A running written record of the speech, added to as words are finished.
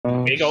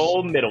Big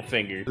old middle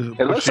finger.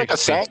 It looks like a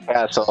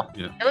sandcastle.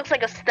 It looks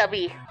like a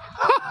stubby.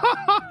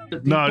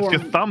 No, it's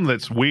your thumb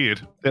that's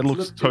weird. That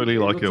looks totally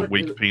like a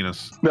weak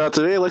penis. No,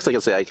 to me it looks like a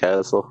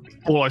sandcastle.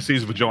 All I see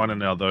is vagina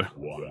now, though.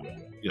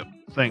 Yep.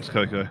 Thanks,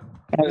 Coco.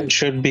 It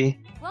should be.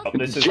 Oh,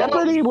 this is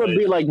Jeopardy would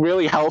be like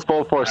really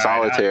helpful for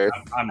Solitaire.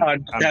 I'm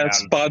down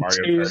for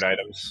Mario Kart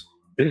items.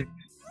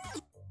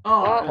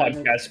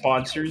 Podcast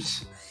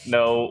sponsors.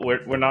 No,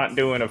 we're not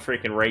doing a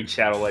freaking Raid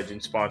Shadow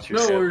Legends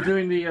sponsorship. No, we're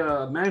doing the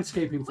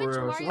manscaping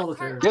for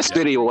Solitaire. This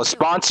video was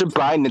sponsored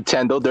by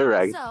Nintendo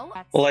Direct.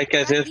 Like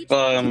as if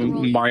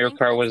Mario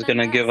Kart was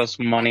gonna give us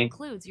money.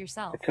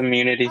 The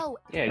community.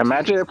 Yeah,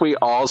 Imagine if we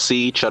all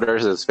see each other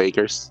as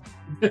fakers.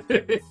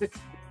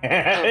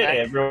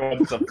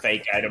 Everyone's a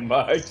fake item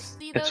box.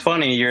 It's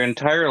funny, your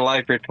entire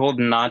life you're told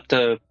not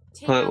to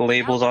put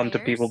labels onto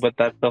people, but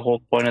that's the whole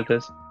point of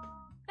this.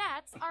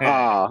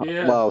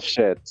 Well,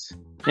 shit.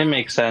 It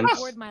makes sense.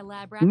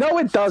 No,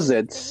 it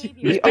doesn't.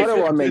 The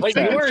other one makes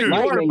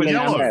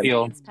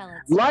sense.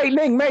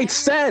 Lightning makes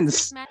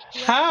sense.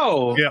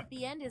 How? Yeah.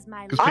 Because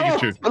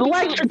Pikachu.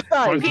 Electric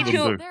type.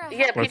 Pichu.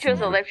 Yeah, Pichu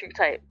is electric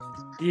type.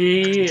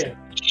 Yeah.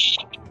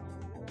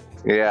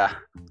 Yeah.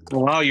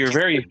 Wow, you're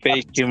very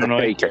fake,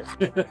 humanoid. Yeah.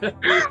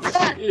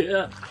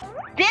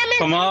 Damn it!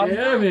 Come on.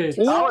 Damn it.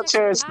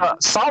 Solitaire's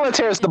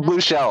the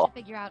blue shell.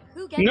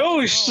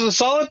 No,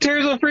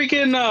 Solitaire's a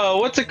freaking,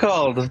 what's it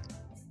called?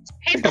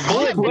 A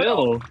bullet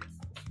bill.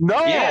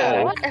 No!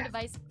 Yeah.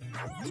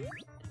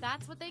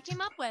 That's what they came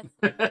up with.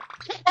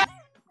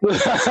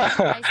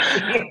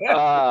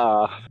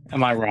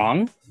 Am I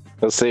wrong?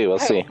 We'll see, we'll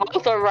see.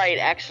 Both are right,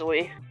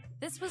 actually.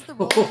 This was the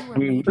role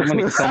I'm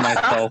gonna kill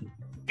myself.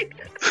 You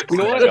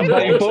know what?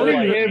 By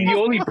voting him, you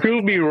only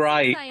proved me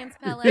right.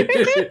 Don't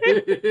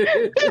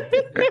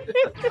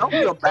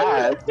feel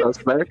bad,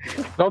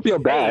 suspect. Don't feel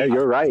bad,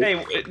 you're right.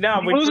 Hey,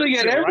 no, we Losing proved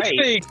at you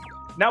everything. right.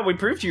 No, we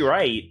proved you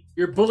right.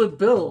 Your bullet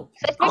bill.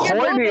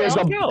 Horny is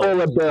a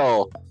bullet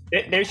bill.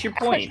 There's your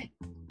point.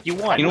 You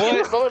won. You know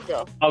what? Bullet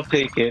bill. I'll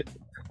take it.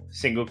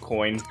 Single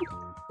coin.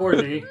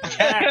 Horny.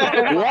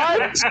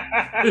 What?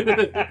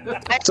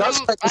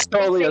 Suspect is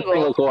totally a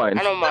single coin.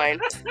 I don't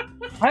mind.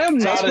 I am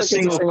not a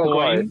single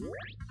coin.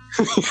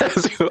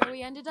 Yes, you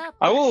we ended up.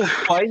 I will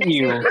fight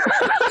you.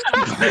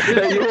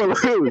 you will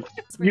lose.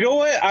 You know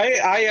what?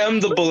 I am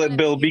the bullet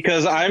bill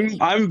because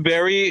I'm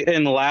very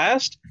in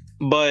last,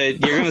 but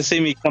you're gonna see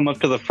me come up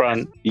to the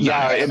front.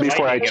 Yeah, and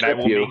before I I trip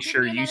will you. make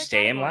sure you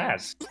stay in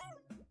last.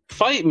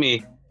 Fight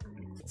me.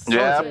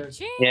 Yeah.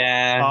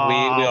 Yeah, we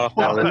all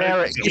have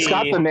it. He's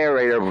got the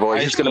narrator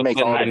voice. He's gonna make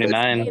all of it.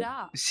 99.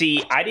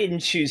 See, I didn't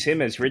choose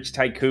him as Rich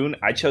Tycoon.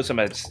 I chose him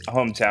as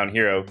hometown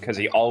hero because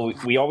we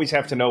always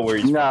have to know where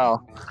he's No.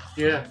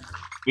 Yeah. from.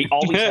 We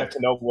always have to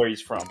know where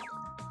he's from.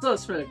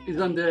 Suspect. He's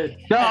undead.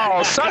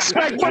 No,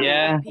 suspect would,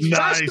 Yeah.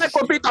 suspect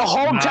would be the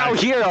hometown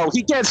hero.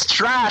 He gets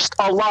trashed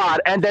a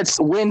lot and then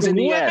wins in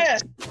the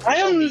end. I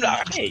am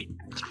not. Hey,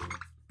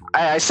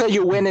 I said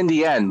you win in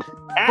the end.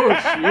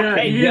 Yeah,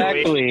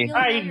 Exactly.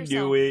 I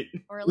knew it.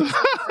 Or at least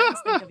my friends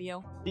think of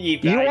you. You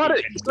want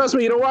it? Trust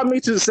me. You don't want me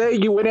to say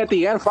you win at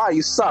the end. Fine,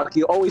 you suck.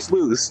 You always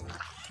lose.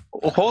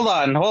 Hold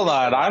on.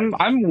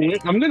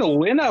 I'm gonna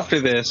win after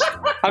this.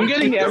 I'm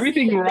getting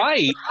everything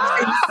right.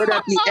 But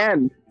at the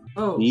end,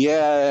 Oh.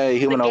 yeah,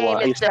 human The game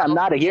one. itself. I'm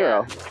not a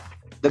hero.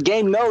 The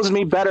game knows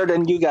me better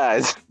than you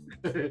guys.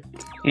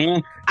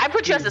 Mm. I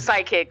put you as a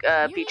sidekick,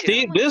 Pichu.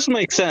 See, this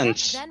makes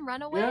sense. Then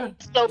run away. Yeah.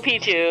 So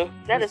Pichu.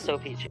 That is so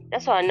Pichu.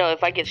 That's how I know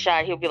if I get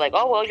shot, he'll be like,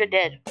 oh, well, you're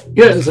dead.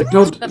 Yeah, it's like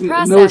no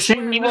process.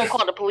 shame. He won't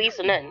call the police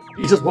or nothing.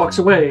 He just walks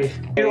away.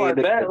 You know, I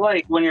bet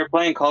like when you're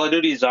playing Call of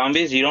Duty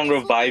Zombies, you don't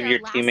revive your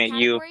teammate.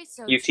 You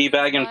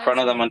teabag in front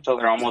of them until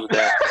they're almost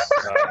dead.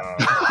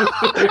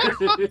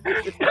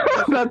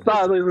 That's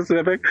not really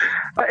specific.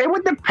 It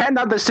would depend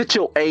on the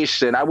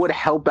situation. I would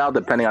help out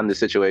depending on the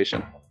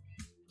situation.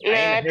 Nah, I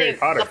Harry think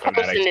Potter the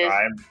fanatic, person is.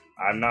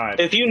 I'm not.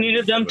 If you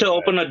needed them to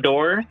open a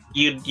door,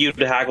 you'd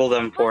haggle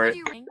them for it.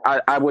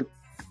 I would.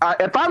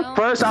 If I'm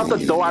first out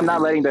the door, I'm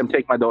not letting them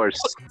take my doors.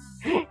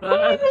 Who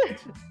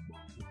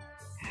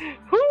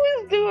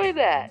is doing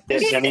that?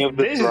 Is any of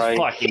This this is right?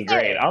 fucking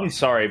great. I'm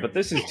sorry, but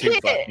this is too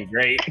fucking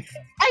great.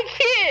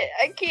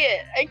 I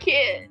can't.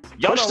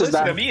 Y'all Push don't this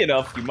listen to down. me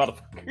enough, you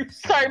motherfuckers.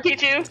 Sorry,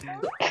 Pichu.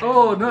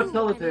 Oh, not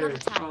Solitaire.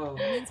 Oh.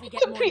 I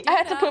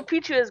had to put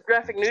Pichu as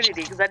graphic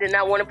nudity because I did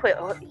not want to put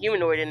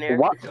humanoid in there.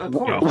 What? Of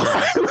course.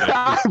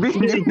 I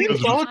mean,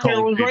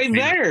 Solitaire was right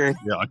there. Yeah,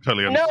 I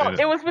totally No, understand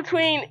it was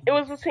between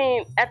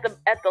at the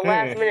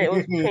last minute. It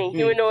was between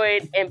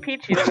humanoid and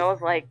Pichu, and I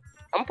was like,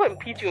 I'm putting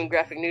Pichu in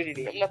graphic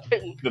nudity. I'm not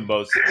putting The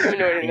most.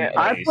 humanoid in that.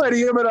 I put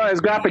humanoid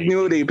as graphic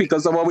nudity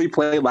because of what we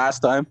played last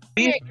time.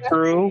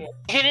 True.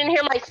 You didn't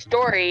hear my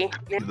story.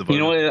 You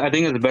know what? I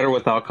think it's better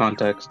without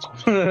context.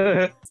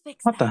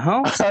 What the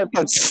hell?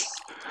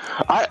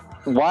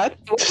 What?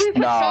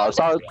 No,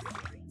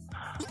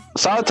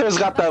 Solitaire's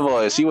got that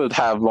voice. He would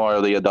have more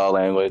of the adult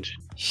language.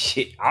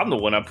 Shit, I'm the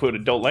one I put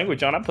adult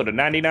language on. I put a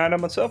 99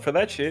 on myself for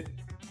that shit.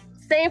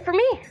 Same for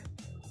me.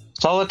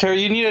 Solitaire,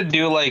 you need to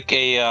do like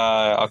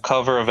a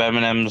cover of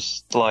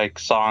Eminem's like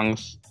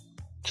songs,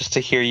 just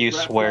to hear you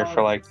swear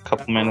for like a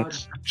couple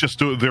minutes. Just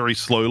do it very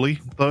slowly,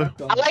 though.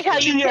 I like how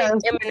you Yes.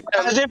 say Eminem.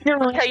 As if you're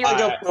How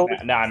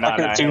you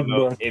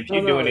Nah. If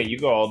you're doing it, you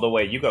go all the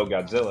way. You go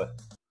Godzilla.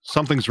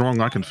 Something's wrong.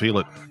 I can feel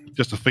it.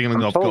 Just a feeling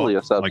I'm I've totally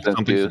got, like accepting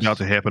something's views. about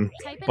to happen.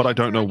 Type it But I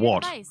into don't know your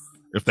what. device.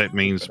 If that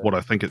means what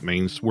I think it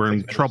means, we're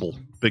in trouble.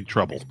 Big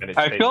trouble.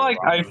 I feel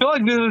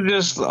like this is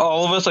just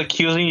all of us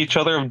accusing each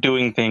other of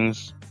doing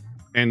things.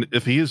 And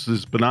if he is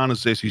as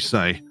bananas as you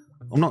say,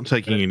 I'm not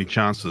taking any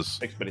chances.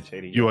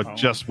 You are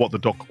just what the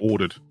doc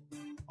ordered.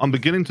 I'm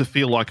beginning to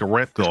feel like a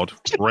rap god.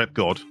 Rap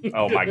god.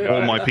 Oh my god.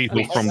 All my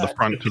people from the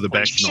front to the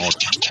back nod.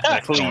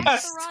 Back nod.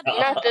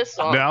 Not this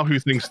song. Now who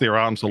thinks their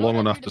arms are long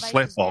enough to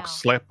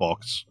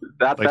slapbox?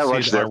 That They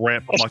works said I there.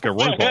 rap like a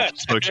robot,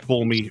 so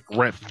call me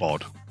rap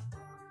bod.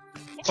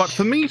 But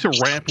for me to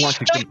rap like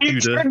a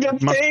computer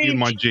must be in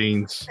my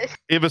genes.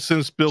 Ever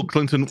since Bill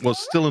Clinton was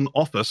still in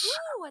office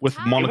with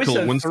Monica It was a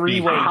Lewinsky.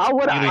 three-way- How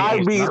would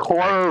I be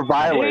horror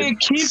violent? It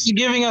keeps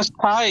giving us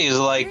ties.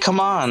 Like,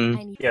 come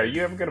on. Yeah, are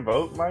you ever gonna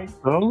vote, Mike?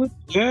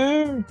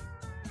 Yeah.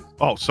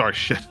 Oh, sorry,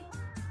 shit.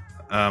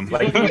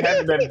 Like you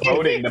haven't been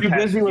voting. Too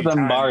busy with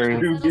them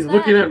bars. He's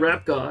looking at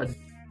Rap God.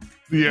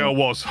 Yeah, I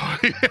was.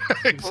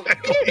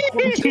 Exactly.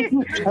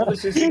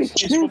 This is an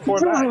excuse before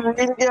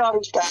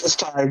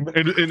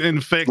that.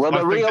 In fact, Well, the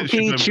I think real that should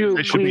be- Pichu,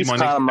 that should be please my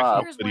come next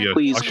up. video.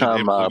 Please I should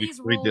come up.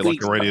 absolutely read that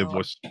like a radio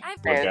voice. I've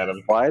Look at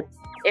him. What?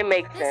 It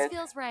makes This sense.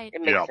 feels right. It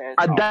makes Yeah. sense.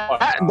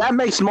 That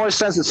makes more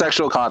sense than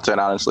sexual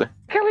content, honestly.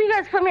 Can't believe you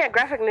guys put me at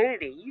graphic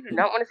nudity. You do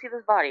not want to see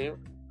this body.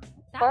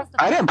 That was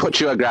the I didn't put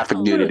you at graphic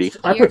nudity.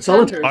 I put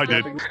Solitaire. I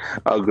did.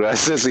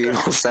 Aggressive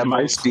evil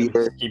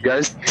semi-steamer.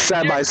 You're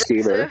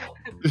semi-steamer.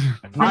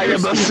 I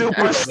am a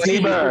super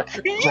steamer.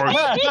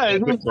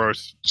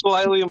 Gross.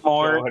 Slightly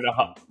more. Going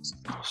off.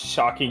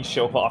 Shocking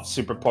show off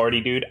super party,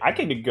 dude. I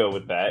can go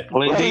with that.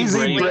 Lazy Lazy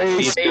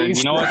brain. brain.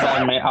 You know what?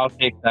 I'll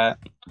take that.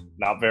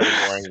 Not very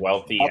boring,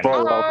 wealthy. And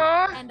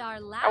Aww. And our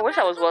lab I wish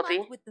I was rat of the wealthy.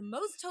 month with the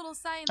most total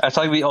science That's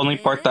like the only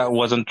part that is-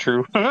 wasn't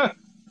true.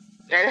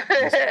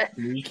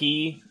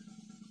 sneaky,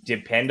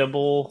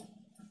 dependable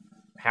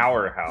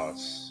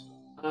powerhouse.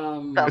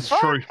 The It's fuck?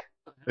 true.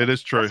 It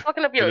is true. That's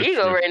fucking up your It is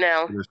ego true. right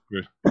now. It is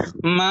true.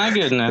 My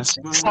goodness.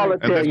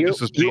 Solitaire, And you,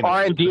 this is you penis.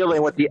 aren't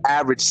dealing with the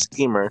average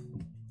schemer.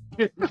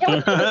 Can we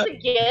do this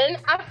again?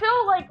 I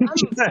feel like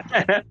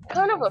I'm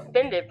kind of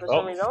offended for some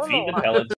Oh, reason. I don't feed know the why. pellets.